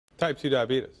Type 2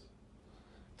 diabetes.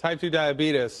 Type 2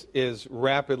 diabetes is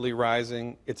rapidly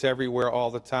rising. It's everywhere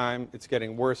all the time. It's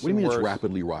getting worse and worse. What do you mean it's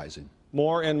rapidly rising?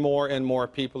 More and more and more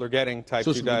people are getting type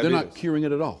 2 diabetes. They're not curing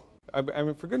it at all? I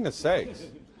mean, for goodness sakes.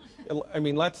 I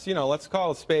mean, let's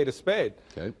call a spade a spade.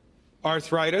 Okay.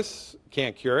 Arthritis,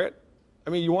 can't cure it.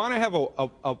 I mean, you want to have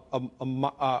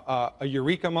a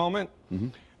eureka moment? Mm-hmm.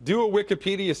 Do a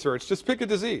Wikipedia search. Just pick a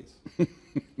disease.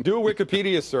 Do a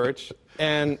Wikipedia search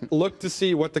and look to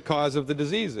see what the cause of the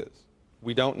disease is.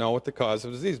 We don't know what the cause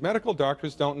of the disease. Medical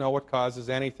doctors don't know what causes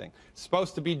anything. It's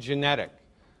supposed to be genetic.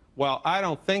 Well, I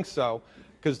don't think so,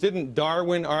 because didn't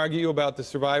Darwin argue about the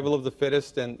survival of the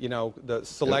fittest and, you know, the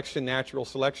selection, natural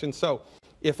selection? So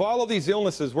if all of these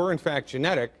illnesses were in fact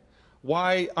genetic,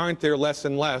 why aren't there less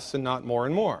and less and not more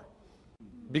and more?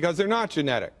 Because they're not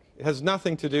genetic. It has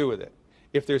nothing to do with it.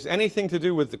 If there's anything to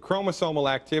do with the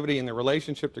chromosomal activity and the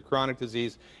relationship to chronic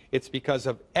disease, it's because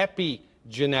of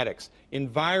epigenetics,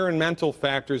 environmental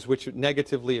factors which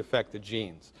negatively affect the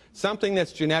genes. Something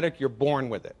that's genetic, you're born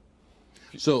with it.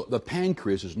 So the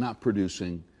pancreas is not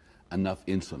producing enough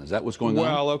insulin. Is that what's going on?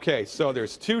 Well, okay, so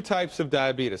there's two types of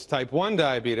diabetes. Type 1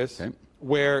 diabetes, okay,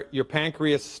 where your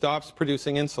pancreas stops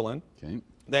producing insulin. Okay.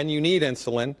 Then you need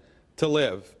insulin to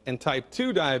live. And type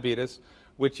 2 diabetes,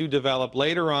 which you develop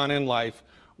later on in life,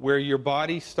 where your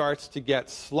body starts to get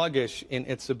sluggish in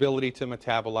its ability to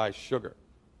metabolize sugar,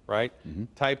 right? Mm-hmm.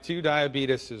 Type 2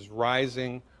 diabetes is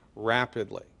rising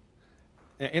rapidly.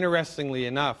 Now, interestingly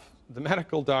enough, the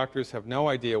medical doctors have no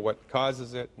idea what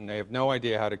causes it, and they have no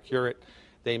idea how to cure it.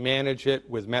 They manage it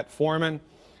with metformin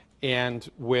and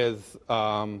with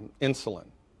insulin.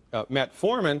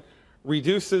 Metformin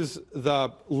reduces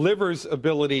the liver's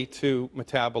ability to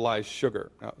metabolize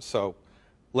sugar. So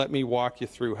let me walk you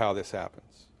through how this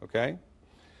happens, okay?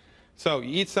 So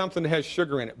you eat something that has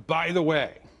sugar in it. By the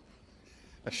way,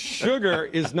 sugar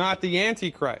is not the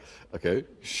Antichrist. Okay.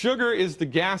 Sugar is the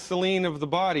gasoline of the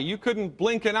body. You couldn't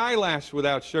blink an eyelash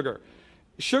without sugar.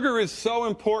 Sugar is so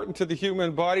important to the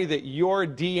human body that your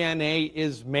DNA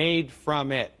is made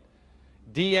from it.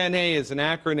 DNA is an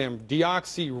acronym,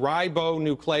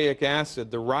 deoxyribonucleic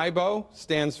acid. The ribo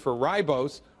stands for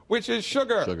ribose, which is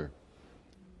sugar. Sugar.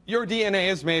 Your DNA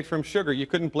is made from sugar. You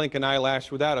couldn't blink an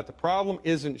eyelash without it. The problem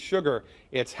isn't sugar.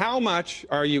 It's how much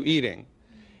are you eating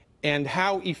and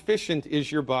how efficient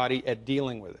is your body at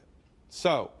dealing with it.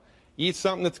 So, eat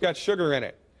something that's got sugar in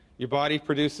it. Your body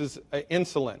produces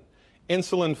insulin.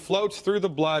 Insulin floats through the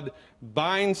blood,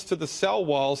 binds to the cell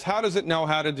walls. How does it know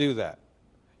how to do that?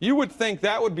 You would think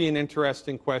that would be an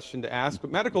interesting question to ask,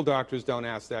 but medical doctors don't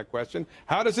ask that question.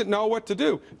 How does it know what to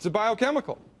do? It's a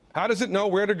biochemical. How does it know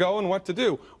where to go and what to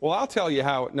do? Well, I'll tell you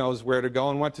how it knows where to go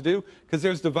and what to do, because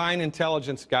there's divine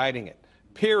intelligence guiding it,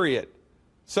 period.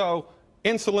 So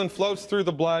insulin floats through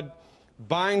the blood,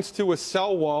 binds to a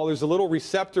cell wall. There's a little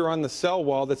receptor on the cell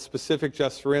wall that's specific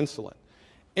just for insulin.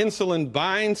 Insulin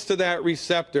binds to that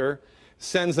receptor,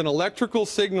 sends an electrical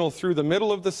signal through the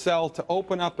middle of the cell to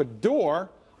open up a door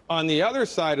on the other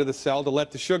side of the cell to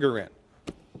let the sugar in.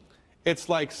 It's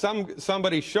like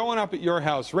somebody showing up at your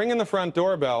house, ringing the front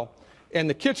doorbell, and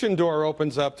the kitchen door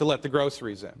opens up to let the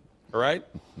groceries in, all right?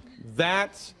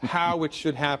 That's how it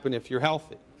should happen if you're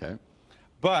healthy. Okay.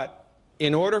 But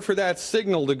in order for that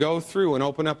signal to go through and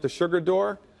open up the sugar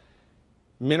door,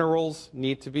 minerals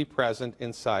need to be present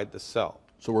inside the cell.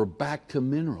 So we're back to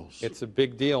minerals. It's a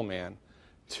big deal, man.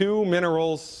 2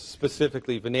 minerals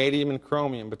specifically, vanadium and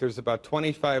chromium, but there's about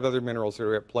 25 other minerals that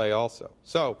are at play also.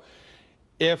 So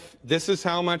if this is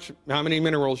how many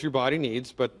minerals your body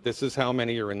needs, but this is how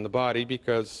many are in the body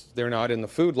because they're not in the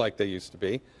food like they used to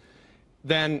be,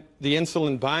 then the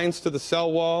insulin binds to the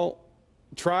cell wall,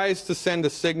 tries to send a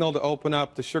signal to open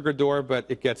up the sugar door, but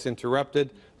it gets interrupted.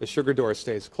 The sugar door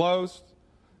stays closed.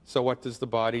 So what does the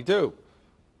body do?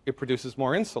 It produces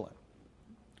more insulin,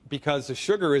 because the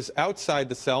sugar is outside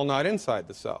the cell, not inside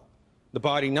the cell. The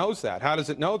body knows that. How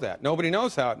does it know that? Nobody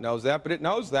knows how it knows that, but it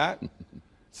knows that.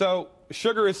 So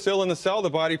sugar is still in the cell. The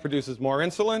body produces more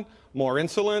insulin, more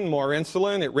insulin, more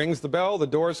insulin. It rings the bell. The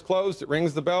door is closed. It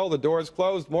rings the bell. The door is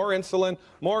closed. More insulin,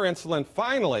 more insulin.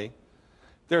 Finally,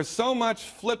 there's so much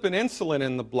flippin' insulin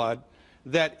in the blood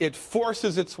that it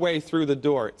forces its way through the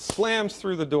door. It slams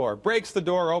through the door, breaks the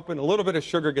door open. A little bit of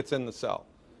sugar gets in the cell.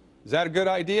 Is that a good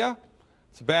idea?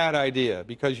 It's a bad idea,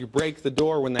 because you break the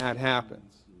door when that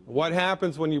happens. What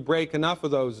happens when you break enough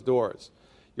of those doors?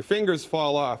 Your fingers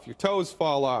fall off, your toes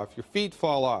fall off, your feet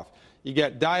fall off. You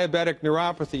get diabetic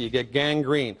neuropathy, you get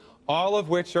gangrene, all of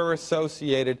which are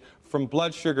associated from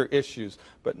blood sugar issues,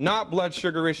 but not blood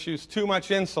sugar issues, too much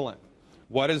insulin.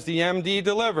 What does the MD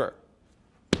deliver?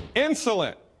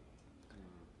 Insulin.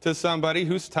 to somebody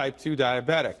who's type 2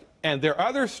 diabetic. And their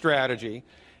other strategy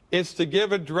is to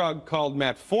give a drug called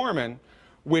metformin,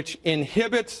 which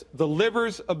inhibits the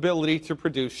liver's ability to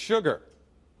produce sugar.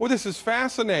 Well, this is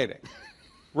fascinating,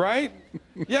 right?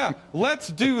 Yeah, let's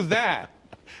do that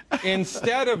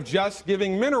instead of just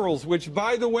giving minerals, which,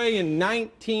 by the way, in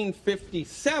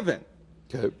 1957,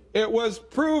 it was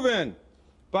proven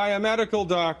by a medical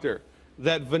doctor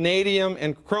that vanadium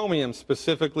and chromium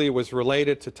specifically was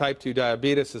related to type 2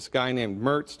 diabetes. This guy named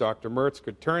Mertz, Dr. Mertz,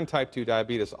 could turn type 2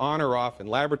 diabetes on or off in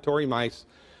laboratory mice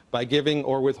by giving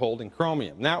or withholding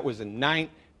chromium. That was in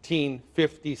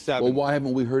 1957. Well, why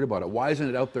haven't we heard about it? Why isn't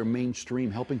it out there mainstream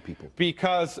helping people?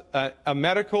 Because a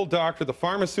medical doctor, the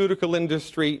pharmaceutical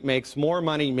industry, makes more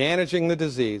money managing the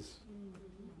disease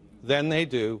than they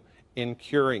do in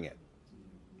curing it.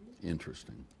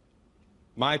 Interesting.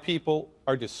 My people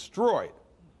are destroyed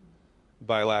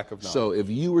by lack of knowledge. So if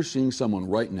you were seeing someone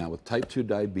right now with type 2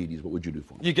 diabetes, what would you do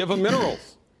for them? You give them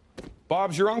minerals.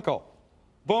 Bob's your uncle.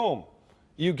 Boom.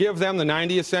 You give them the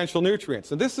 90 essential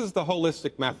nutrients. And this is the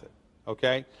holistic method,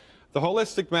 okay? The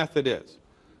holistic method is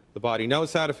the body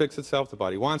knows how to fix itself, the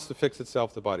body wants to fix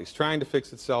itself, the body's trying to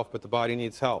fix itself, but the body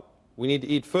needs help. We need to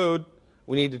eat food,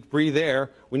 we need to breathe air,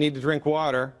 we need to drink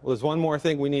water. Well, there's one more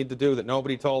thing we need to do that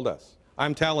nobody told us.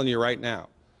 I'm telling you right now.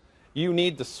 You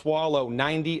need to swallow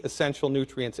 90 essential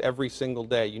nutrients every single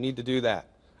day. You need to do that,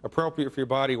 appropriate for your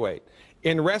body weight,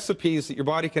 in recipes that your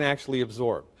body can actually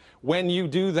absorb. When you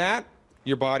do that,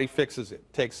 your body fixes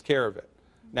it, takes care of it.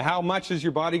 Now, how much is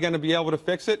your body going to be able to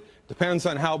fix it? Depends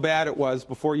on how bad it was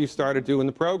before you started doing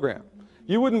the program.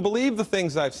 You wouldn't believe the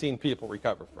things I've seen people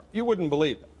recover from. You wouldn't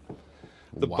believe it.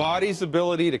 The body's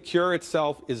ability to cure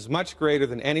itself is much greater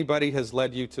than anybody has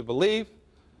led you to believe.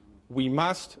 We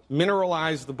must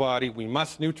mineralize the body, we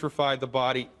must nutrify the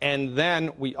body, and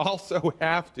then we also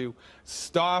have to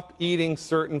stop eating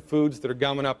certain foods that are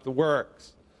gumming up the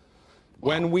works.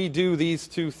 When we do these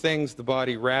two things, the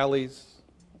body rallies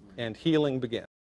and healing begins.